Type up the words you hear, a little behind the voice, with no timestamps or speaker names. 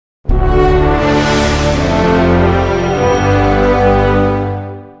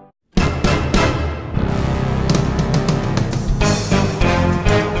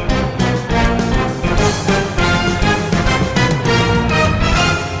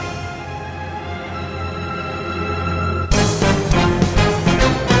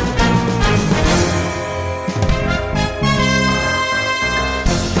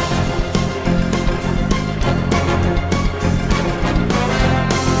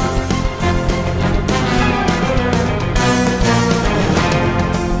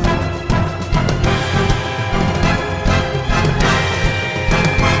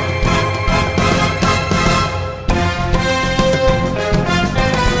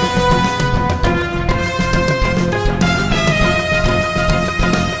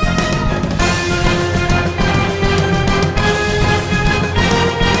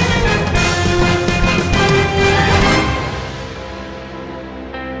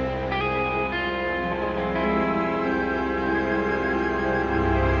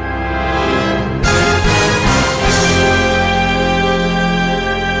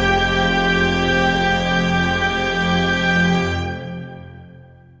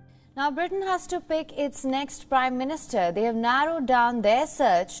Now, Britain has to pick its next Prime Minister. They have narrowed down their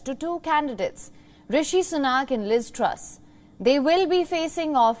search to two candidates, Rishi Sunak and Liz Truss. They will be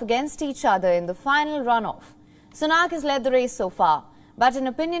facing off against each other in the final runoff. Sunak has led the race so far, but an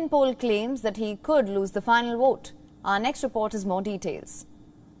opinion poll claims that he could lose the final vote. Our next report has more details.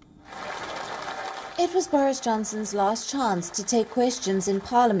 It was Boris Johnson's last chance to take questions in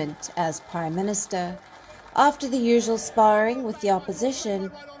Parliament as Prime Minister. After the usual sparring with the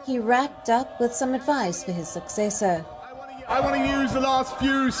opposition, he wrapped up with some advice for his successor. I want to use the last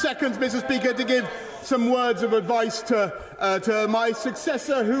few seconds, Mr. Speaker, to give some words of advice to my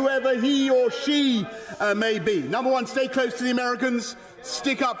successor, whoever he or she may be. Number one, stay close to the Americans,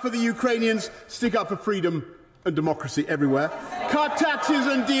 stick up for the Ukrainians, stick up for freedom and democracy everywhere. Cut taxes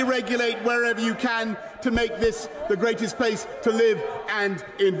and deregulate wherever you can to make this the greatest place to live and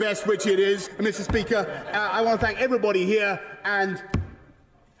invest, which it is. And Mr. Speaker, I want to thank everybody here and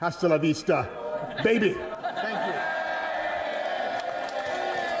hasta la vista, baby. Thank you.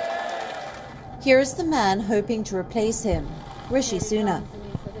 Here's the man hoping to replace him, Rishi Sunak,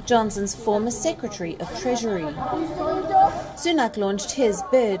 Johnson's former Secretary of Treasury. Sunak launched his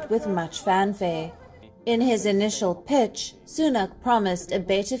bid with much fanfare. In his initial pitch, Sunak promised a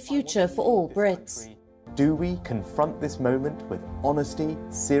better future for all Brits. Do we confront this moment with honesty,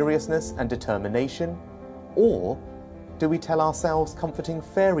 seriousness and determination? Or do we tell ourselves comforting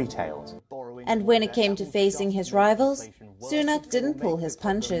fairy tales? And when it came to facing his rivals, Sunak didn't pull his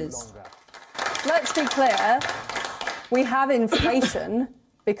punches. Let's be clear, we have inflation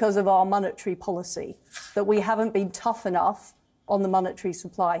because of our monetary policy, that we haven't been tough enough on the monetary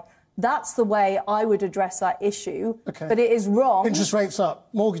supply. That's the way I would address that issue. Okay. But it is wrong. Interest rates up,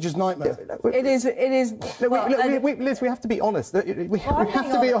 mortgages nightmare. It is. Liz, we have to be honest. We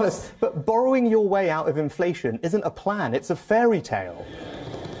have to be honest. But borrowing your way out of inflation isn't a plan, it's a fairy tale.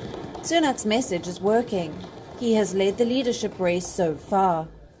 Sunak's message is working. He has led the leadership race so far.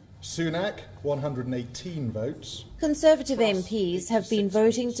 Sunak, 118 votes. Conservative MPs have been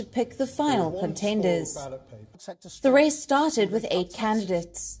voting to pick the final contenders. The race started with 8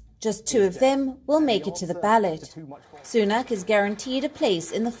 candidates. Just 2 of them will make it to the ballot. Sunak is guaranteed a place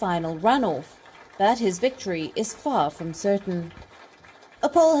in the final runoff, but his victory is far from certain. A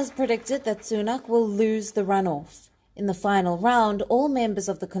poll has predicted that Sunak will lose the runoff. In the final round, all members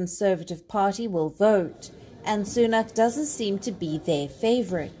of the Conservative Party will vote, and Sunak doesn't seem to be their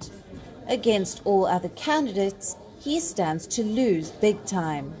favourite. Against all other candidates, he stands to lose big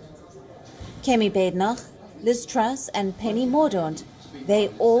time. Kemi Badenoch, Liz Truss and Penny Mordaunt, they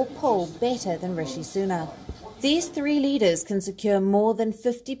all poll better than Rishi Sunak. These 3 leaders can secure more than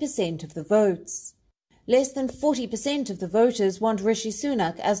 50% of the votes. Less than 40% of the voters want Rishi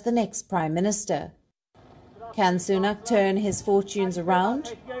Sunak as the next Prime Minister. Can Sunak turn his fortunes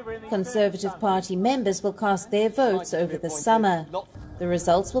around? Conservative Party members will cast their votes over the summer. The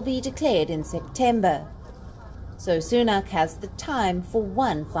results will be declared in September. So Sunak has the time for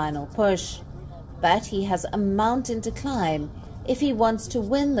one final push. But he has a mountain to climb if he wants to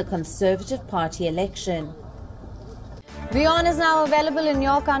win the Conservative Party election. WION is now available in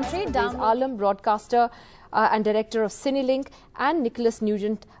your country. Alam, broadcaster and director of Cinelink, and Nicholas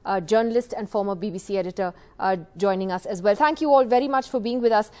Nugent, journalist and former BBC editor, joining us as well. Thank you all very much for being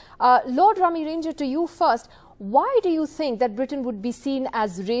with us. Lord Rami Ranger, to you first. Why do you think that Britain would be seen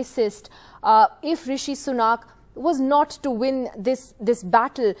as racist if Rishi Sunak was not to win this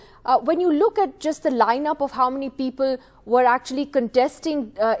battle? When you look at just the lineup of how many people were actually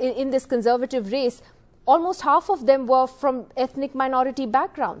contesting in this Conservative race, almost half of them were from ethnic minority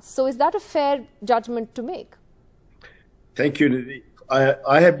backgrounds. So is that a fair judgment to make? Thank you, Nidhi.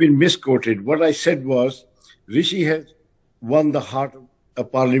 I have been misquoted. What I said was Rishi has won the heart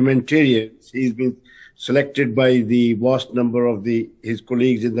of parliamentarians. He's been selected by the vast number of his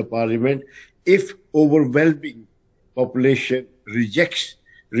colleagues in the parliament. If overwhelming population rejects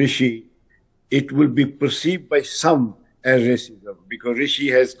Rishi, it will be perceived by some as racism, because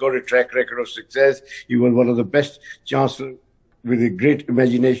Rishi has got a track record of success. He was one of the best chancellors with a great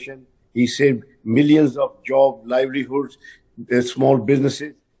imagination. He saved millions of jobs, livelihoods, small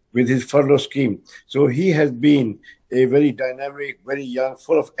businesses with his furlough scheme. So he has been a very dynamic, very young,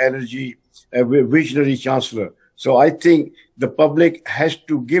 full of energy, a visionary chancellor. So I think the public has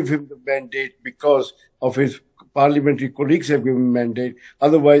to give him the mandate because of his parliamentary colleagues have given him mandate.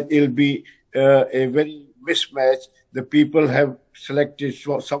 Otherwise, it'll be a very mismatch. The people have selected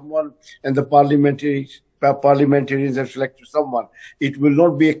someone and the parliamentarians have selected someone. It will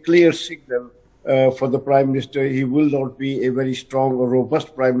not be a clear signal for the Prime Minister. He will not be a very strong or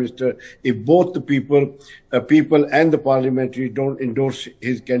robust Prime Minister if both the people and the parliamentary don't endorse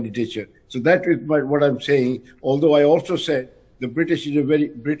his candidature. So that is what I'm saying. Although I also said the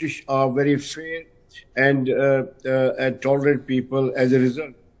British are very fair and tolerant people. As a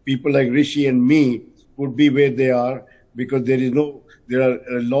result, people like Rishi and me would be where they are, because there are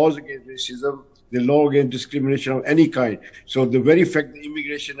laws against racism, the law against discrimination of any kind. So the very fact that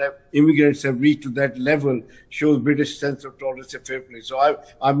immigrants have reached to that level shows British sense of tolerance and fair play. So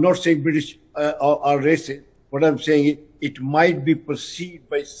I'm not saying British are racist. What I'm saying is it might be perceived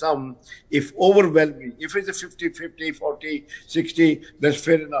by some, if overwhelming, if it's a 50-50, 40-60, that's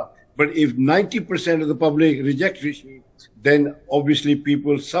fair enough. But if 90% of the public reject Rishi, then obviously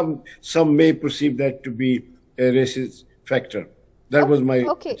some may perceive that to be a racist factor. That was my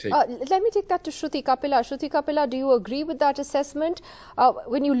take. Let me take that to Shruti Kapila. Shruti Kapila, do you agree with that assessment?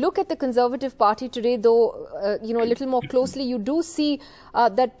 When you look at the Conservative Party today, though, a little more closely, you do see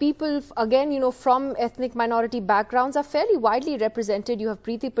that people, again, from ethnic minority backgrounds are fairly widely represented. You have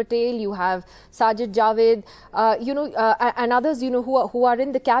Preeti Patel, you have Sajid Javed, and others, who are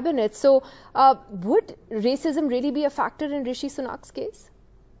in the cabinet. So would racism really be a factor in Rishi Sunak's case?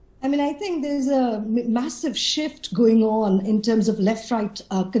 I mean, I think there's a massive shift going on in terms of left-right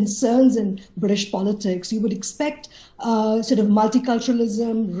concerns in British politics. You would expect sort of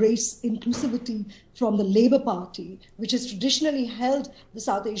multiculturalism, race inclusivity from the Labour Party, which has traditionally held the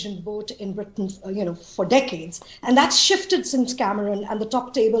South Asian vote in Britain, for decades. And that's shifted since Cameron, and the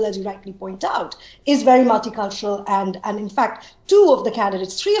top table, as you rightly point out, is very multicultural. And in fact, three of the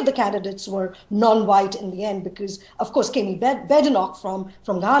candidates were non-white in the end, because, of course, Kemi Badenoch from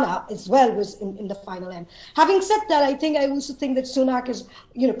Ghana as well was in the final end. Having said that, I also think that Sunak is,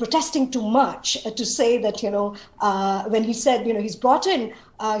 protesting too much to say that, when he said, he's brought in,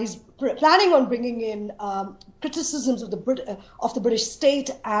 he's planning on bringing in criticisms of the British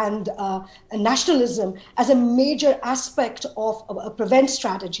state and nationalism as a major aspect of a prevent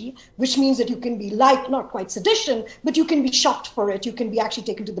strategy, which means that you can be not quite sedition, but you can be shocked for it. You can be actually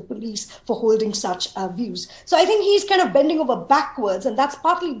taken to the police for holding such views. So I think he's kind of bending over backwards, and that's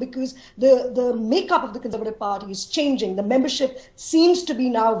partly because the makeup of the Conservative Party is changing. The membership seems to be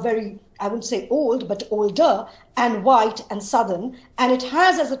now very, I wouldn't say old, but older and white and southern, and it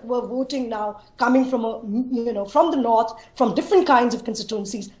has, as it were, voting now coming from from the north, from different kinds of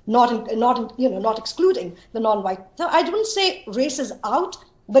constituencies, not excluding the non-white. So I wouldn't say race is out,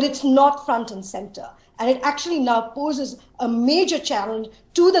 but it's not front and center, and it actually now poses a major challenge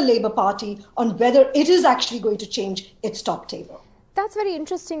to the Labour Party on whether it is actually going to change its top table. That's very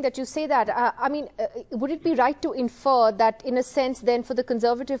interesting that you say that. Would it be right to infer that, in a sense, then, for the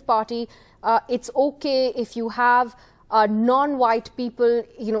Conservative Party, it's okay if you have non-white people,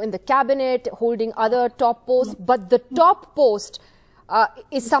 in the cabinet holding other top posts, but the top post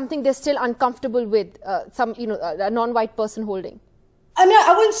is something they're still uncomfortable with, a non-white person holding? I mean,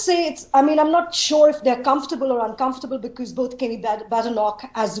 I wouldn't say it's, I'm not sure if they're comfortable or uncomfortable, because both Kemi Badenoch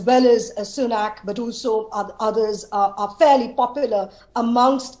as well as Sunak, but also others are fairly popular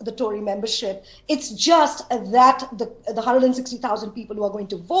amongst the Tory membership. It's just that the 160,000 people who are going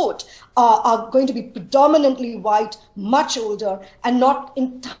to vote are going to be predominantly white, much older, and not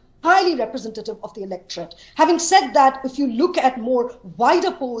highly representative of the electorate. Having said that, if you look at more wider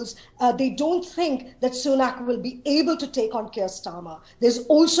polls, they don't think that Sunak will be able to take on Keir Starmer. There's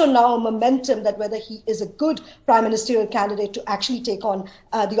also now a momentum that whether he is a good prime ministerial candidate to actually take on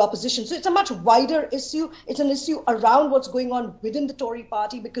the opposition. So it's a much wider issue. It's an issue around what's going on within the Tory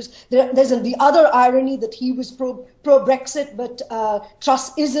party, because there's the other irony that he was pro-Brexit, but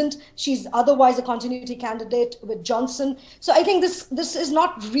Truss isn't. She's otherwise a continuity candidate with Johnson. So I think this is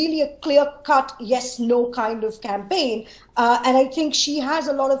not really a clear-cut yes-no kind of campaign, and I think she has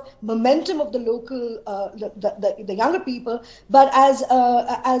a lot of momentum of the local, the younger people. But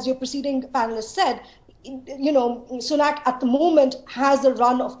as your preceding panelist said, Sunak at the moment has the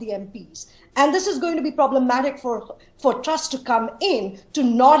run of the MPs, and this is going to be problematic for Truss to come in to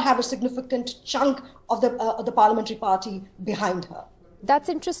not have a significant chunk of the parliamentary party behind her. That's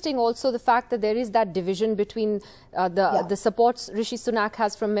interesting also, the fact that there is that division between the supports Rishi Sunak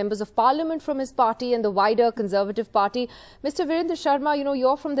has from members of parliament from his party and the wider Conservative Party. Mr. Virendra Sharma,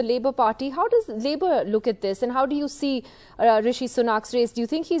 you're from the Labour Party. How does Labour look at this, and how do you see Rishi Sunak's race? Do you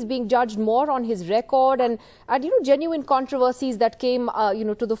think he's being judged more on his record and genuine controversies that came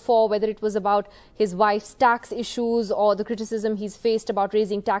to the fore, whether it was about his wife's tax issues or the criticism he's faced about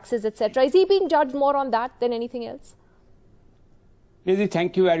raising taxes, etc.? Is he being judged more on that than anything else? Lizzie,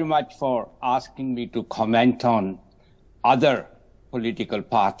 thank you very much for asking me to comment on other political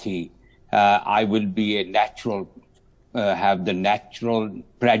party I will be a natural, have the natural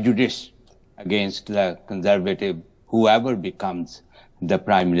prejudice against the Conservative, whoever becomes the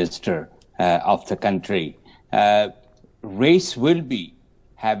Prime Minister of the country. Race will be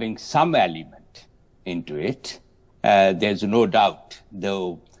having some element into it. There's no doubt,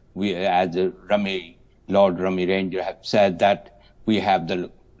 though we, as Lord Rami Ranger have said, that we have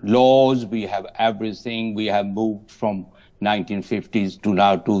the laws, we have everything, we have moved from 1950s to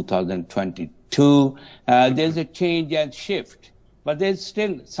now 2022. There's a change and shift, but there's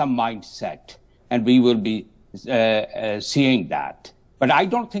still some mindset, and we will be seeing that. But I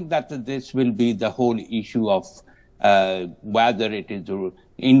don't think that this will be the whole issue of whether it is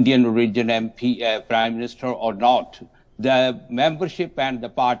Indian origin MP, Prime Minister or not. The membership and the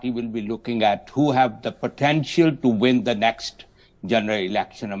party will be looking at who have the potential to win the next general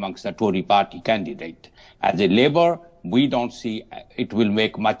election amongst the Tory party candidate. As a Labour, we don't see it will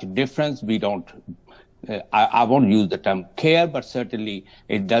make much difference. We don't, I won't use the term care, but certainly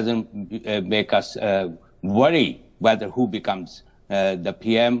it doesn't make us worry whether who becomes the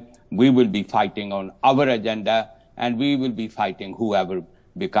PM. We will be fighting on our agenda, and we will be fighting whoever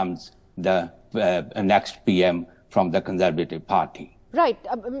becomes the next PM from the Conservative Party. Right.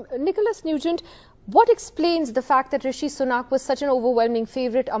 Nicholas Nugent, what explains the fact that Rishi Sunak was such an overwhelming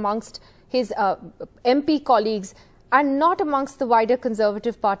favourite amongst his MP colleagues and not amongst the wider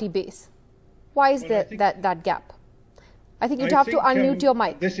Conservative Party base? Why is there that gap? I think you'd have to unmute your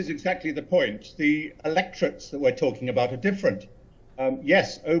mic. This is exactly the point. The electorates that we're talking about are different.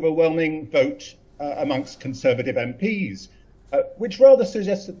 Yes, overwhelming vote amongst Conservative MPs, which rather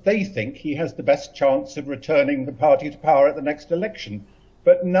suggests that they think he has the best chance of returning the party to power at the next election.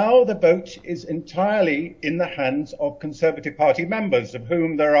 But now the vote is entirely in the hands of Conservative Party members, of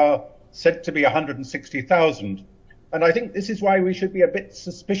whom there are said to be 160,000. And I think this is why we should be a bit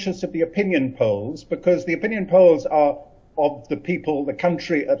suspicious of the opinion polls, because the opinion polls are of the people, the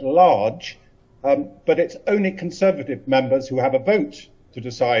country at large, but it's only Conservative members who have a vote to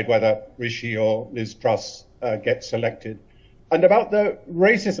decide whether Rishi or Liz Truss gets selected. And about the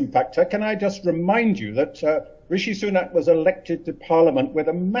racism factor, can I just remind you that Rishi Sunak was elected to Parliament with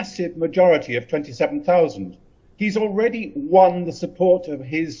a massive majority of 27,000. He's already won the support of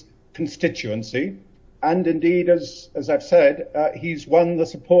his constituency, and indeed, as I've said, he's won the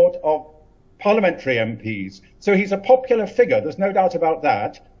support of parliamentary MPs. So he's a popular figure, there's no doubt about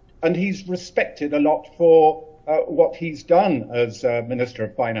that, and he's respected a lot for what he's done as Minister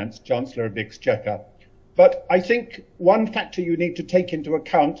of Finance, Chancellor of the Exchequer. But I think one factor you need to take into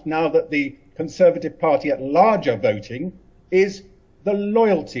account now that the Conservative Party at large are voting is the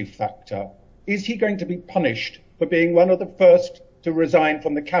loyalty factor. Is he going to be punished for being one of the first to resign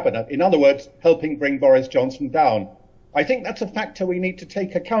from the cabinet? In other words, helping bring Boris Johnson down. I think that's a factor we need to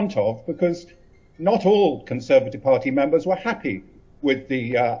take account of, because not all Conservative Party members were happy with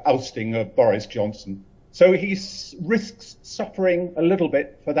the ousting of Boris Johnson. So he risks suffering a little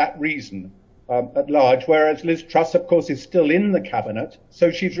bit for that reason at large, whereas Liz Truss, of course, is still in the cabinet,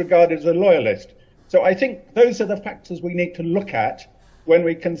 so she's regarded as a loyalist. So I think those are the factors we need to look at when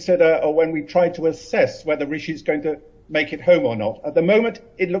we consider, or when we try to assess whether Rishi's going to make it home or not. At the moment,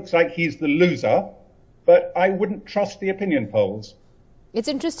 it looks like he's the loser, but I wouldn't trust the opinion polls. It's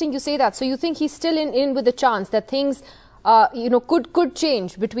interesting you say that. So you think he's still in with the chance that things, could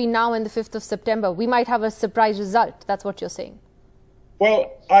change between now and the 5th of September? We might have a surprise result. That's what you're saying.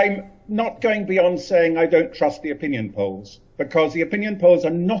 Well, I'm not going beyond saying I don't trust the opinion polls, because the opinion polls are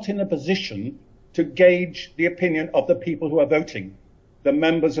not in a position to gauge the opinion of the people who are voting, the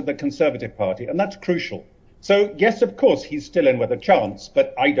members of the Conservative Party, and that's crucial. So, yes, of course, he's still in with a chance,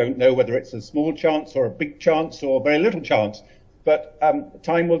 but I don't know whether it's a small chance or a big chance or very little chance. But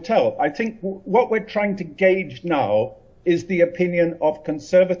time will tell. I think what we're trying to gauge now is the opinion of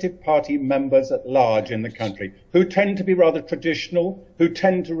Conservative Party members at large in the country, who tend to be rather traditional, who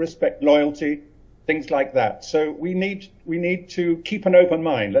tend to respect loyalty, things like that. So we need to keep an open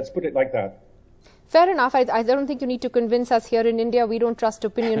mind. Let's put it like that. Fair enough. I don't think you need to convince us here in India. We don't trust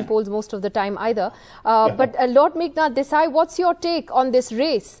opinion polls most of the time either. But Lord Meghnad Desai, what's your take on this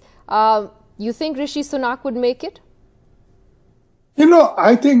race? You think Rishi Sunak would make it? You know,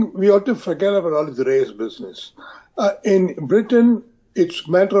 I think we ought to forget about all this race business. In Britain, it's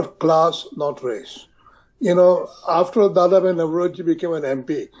a matter of class, not race. You know, after all, Dadabhai Naoroji became an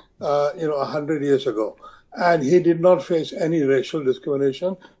MP, 100 years ago. And he did not face any racial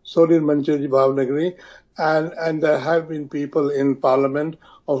discrimination. So did Manchirji Bhavnagari. And there have been people in Parliament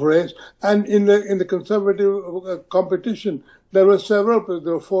of race. And in the Conservative competition, there were 4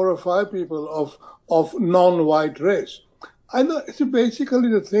 or 5 people of non-white race. I know. See, basically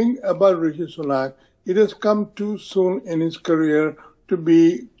the thing about Rishi Sunak, it has come too soon in his career to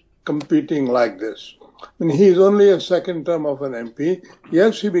be competing like this. And he's only a second term of an MP.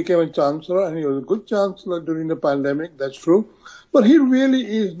 Yes, he became a chancellor, and he was a good chancellor during the pandemic. That's true. But he really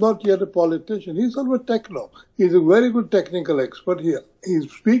is not yet a politician. He's sort of a techno. He's a very good technical expert. He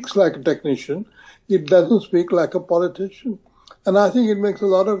speaks like a technician. He doesn't speak like a politician. And I think it makes a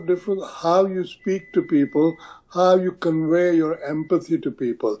lot of difference how you speak to people, how you convey your empathy to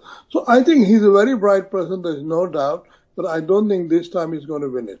people. So I think he's a very bright person, there's no doubt, but I don't think this time he's going to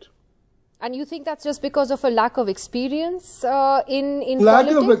win it. And you think that's just because of a lack of experience in lack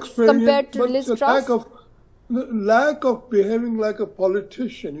politics of experience, compared to but Liz the Truss? lack of behaving like a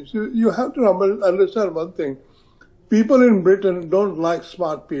politician. You see, you have to understand one thing. People in Britain don't like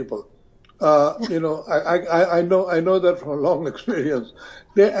smart people. You know, I know that from a long experience.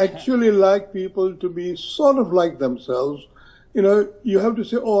 They actually like people to be sort of like themselves. You know, you have to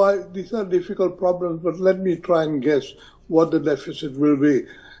say, oh, these are difficult problems, but let me try and guess what the deficit will be.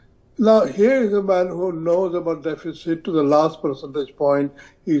 Now, here is a man who knows about deficit to the last percentage point.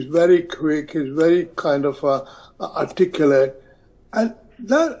 He's very quick. He's very kind of articulate. And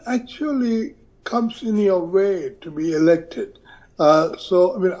that actually comes in your way to be elected.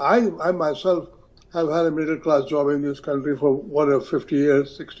 So, I mean, I myself have had a middle-class job in this country for, 50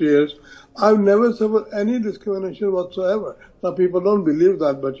 years, 60 years. I've never suffered any discrimination whatsoever. Now, people don't believe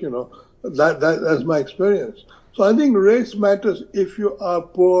that, but, you know, that's my experience. So I think race matters if you are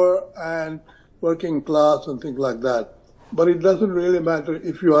poor and working class and things like that. But it doesn't really matter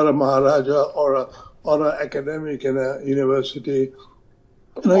if you are a Maharaja or an academic in a university.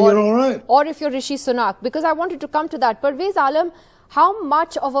 You know, you're all right. Or if you're Rishi Sunak, because I wanted to come to that. Parvez Alam, how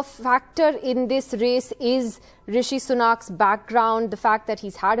much of a factor in this race is Rishi Sunak's background, the fact that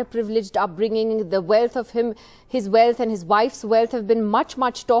he's had a privileged upbringing, the wealth of his wealth and his wife's wealth have been much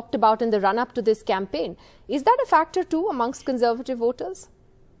talked about in the run-up to this campaign. Is that a factor too amongst Conservative voters?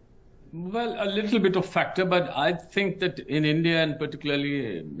 Well, a little bit of factor, but I think that in India and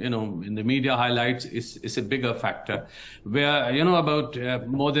particularly, you know, in the media highlights is a bigger factor where, you know, about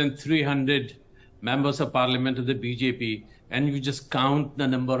more than 300 members of parliament of the BJP, and you just count the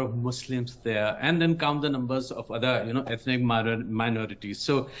number of Muslims there and then count the numbers of other, you know, ethnic minorities.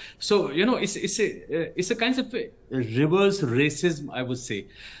 So, you know, it's a kind of reverse racism, I would say.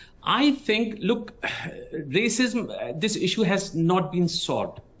 I think, look, racism, this issue has not been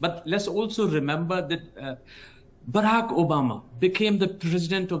solved. But let's also remember that Barack Obama became the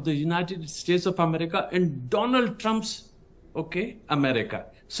president of the United States of America in Donald Trump's, America.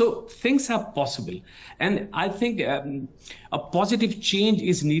 So things are possible. And I think a positive change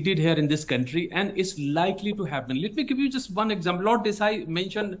is needed here in this country and is likely to happen. Let me give you just one example. Lord Desai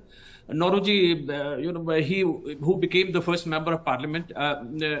mentioned Nauroji, who became the first member of parliament.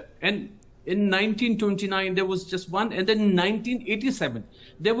 And in 1929, there was just one. And then in 1987,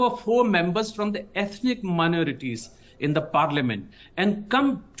 there were 4 members from the ethnic minorities in the parliament. And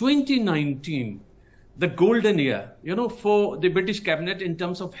come 2019, the golden year, you know, for the British cabinet in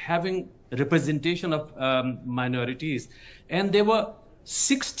terms of having representation of minorities. And there were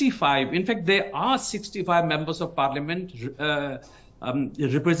 65, in fact, there are 65 members of parliament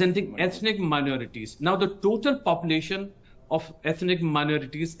representing ethnic minorities. Now, the total population of ethnic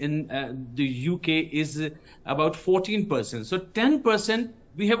minorities in the UK is about 14%. So 10%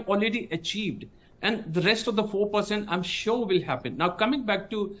 we have already achieved. And the rest of the 4%, I'm sure will happen. Now, coming back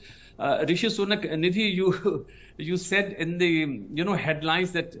to Rishi Sunak, Nidhi, you said in the, you know,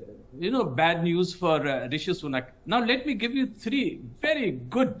 headlines that, you know, bad news for Rishi Sunak. Now, let me give you 3 very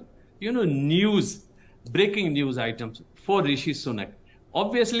good, you know, breaking news items for Rishi Sunak.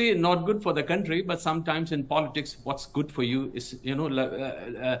 Obviously not good for the country, but sometimes in politics, what's good for you is, you know,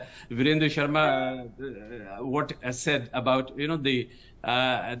 Virendra Sharma, what said about, you know,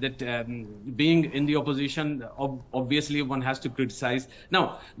 being in the opposition, obviously one has to criticize.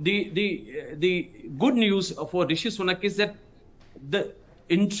 Now, the good news for Rishi Sunak is that the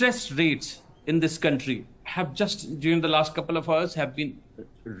interest rates in this country have just during the last couple of hours have been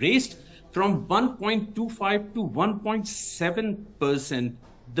raised from 1.25 to 1.7%,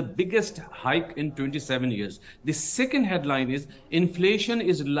 the biggest hike in 27 years. The second headline is inflation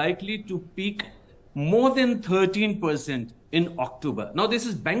is likely to peak more than 13% in October. Now, this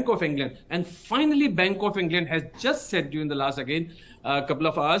is Bank of England. And finally, Bank of England has just said during the last, couple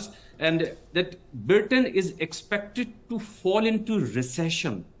of hours, and that Britain is expected to fall into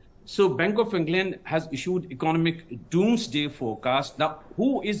recession. So Bank of England has issued economic doomsday forecast. Now,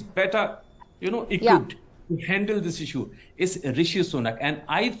 who is better, you know, equipped to handle this issue is Rishi Sunak. And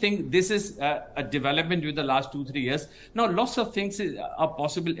I think this is a development with the last 2-3 years. Now, lots of things are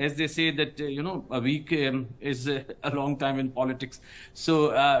possible, as they say that, a week is a long time in politics.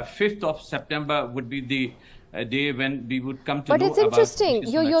 So 5th of September would be the day when we would come to know. But it's interesting.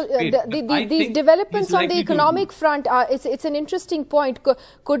 These developments on the economic front, it's an interesting point.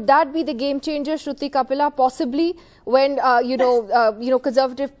 Could that be the game changer, Shruti Kapila? Possibly, when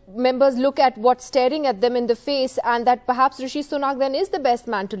conservative members look at what's staring at them in the face, and that perhaps Rishi Sunak then is the best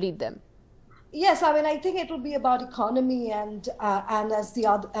man to lead them. Yes, I mean, I think it will be about economy and as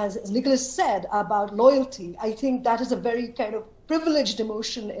Nicholas said, about loyalty. I think that is a very kind of privileged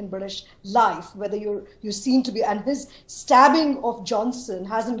emotion in British life, whether you're seen to be, and his stabbing of Johnson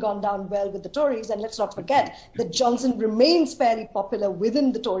hasn't gone down well with the Tories, and let's not forget that Johnson remains fairly popular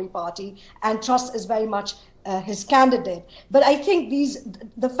within the Tory party, and Truss is very much his candidate. But I think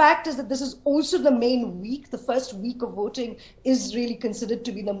the fact is that this is also the main week. The first week of voting is really considered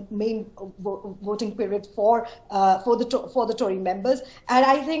to be the main voting period for the Tory members. And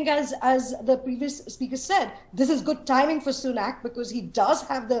I think, as the previous speaker said, this is good timing for Sunak because he does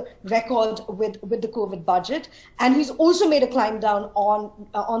have the record with the COVID budget, and he's also made a climb down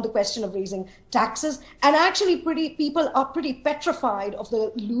on the question of raising taxes. And actually, people are pretty petrified of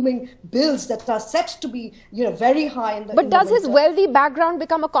the looming bills that are set to be very high in the But does his wealthy background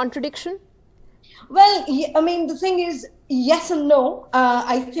become a contradiction? Well, I mean, the thing is, yes and no.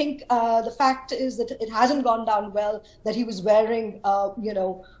 I think the fact is that it hasn't gone down well that he was wearing,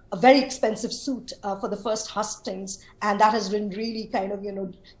 a very expensive suit for the first hustings, and that has been really kind of,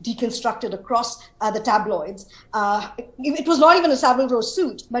 deconstructed across the tabloids. It was not even a Savile Row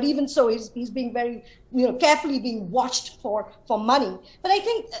suit, but even so, he's being very, carefully being watched for money. But I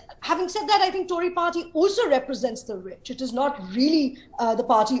think, having said that, I think Tory party also represents the rich. It is not really the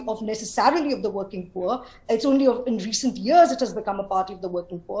party of necessarily of the working poor. It's only in recent years it has become a party of the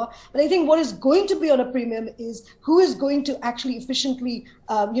working poor. But I think what is going to be on a premium is who is going to actually efficiently,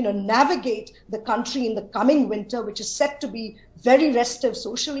 navigate the country in the coming winter, which is set to be very restive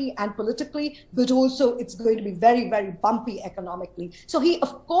socially and politically, but also it's going to be very, very bumpy economically. So he,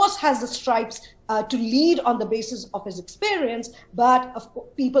 of course, has the stripes to lead on the basis of his experience, but of course,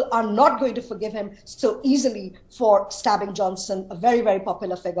 people are not going to forgive him so easily for stabbing Johnson, a very, very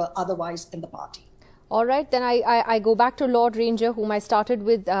popular figure otherwise in the party. All right, then I go back to Lord Ranger, whom I started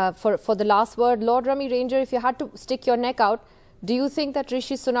with for the last word. Lord Rami Ranger, if you had to stick your neck out, do you think that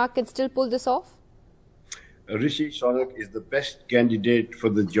Rishi Sunak can still pull this off? Rishi Sunak is the best candidate for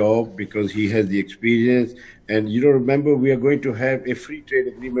the job because he has the experience. And remember, we are going to have a free trade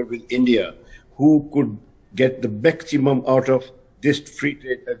agreement with India. Who could get the maximum out of this free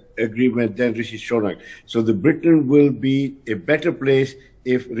trade agreement than Rishi Sunak? So the Britain will be a better place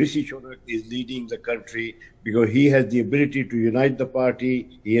if Rishi Sunak is leading the country, because he has the ability to unite the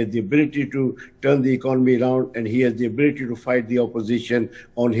party, he has the ability to turn the economy around, and he has the ability to fight the opposition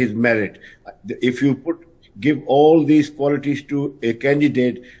on his merit. If you give all these qualities to a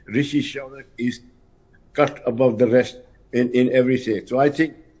candidate, Rishi Sunak is cut above the rest in every sense. So I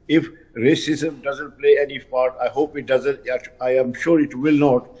think if racism doesn't play any part, I hope it doesn't, I am sure it will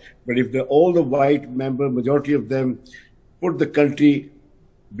not, but if all the white majority of them put the country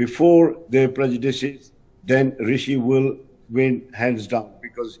before their prejudices, then Rishi will win hands down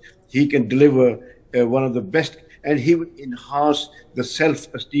because he can deliver one of the best, and he will enhance the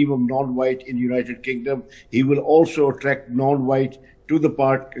self-esteem of non-white in the United Kingdom. He will also attract non-white to the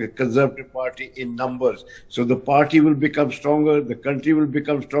Conservative Party in numbers. So the party will become stronger, the country will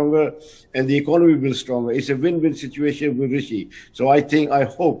become stronger, and the economy will be stronger. It's a win-win situation with Rishi. So I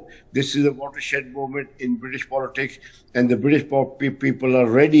hope this is a watershed moment in British politics, and the British people are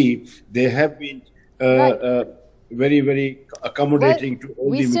ready. They have been very, very accommodating to all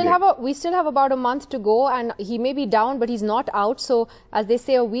we still have about a month to go, and he may be down, but he's not out. So as they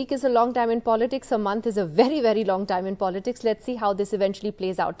say, a week is a long time in politics, a month is a very, very long time in politics. Let's see how this eventually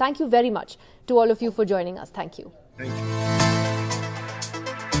plays out. Thank you very much to all of you for joining us. Thank you. Thank you.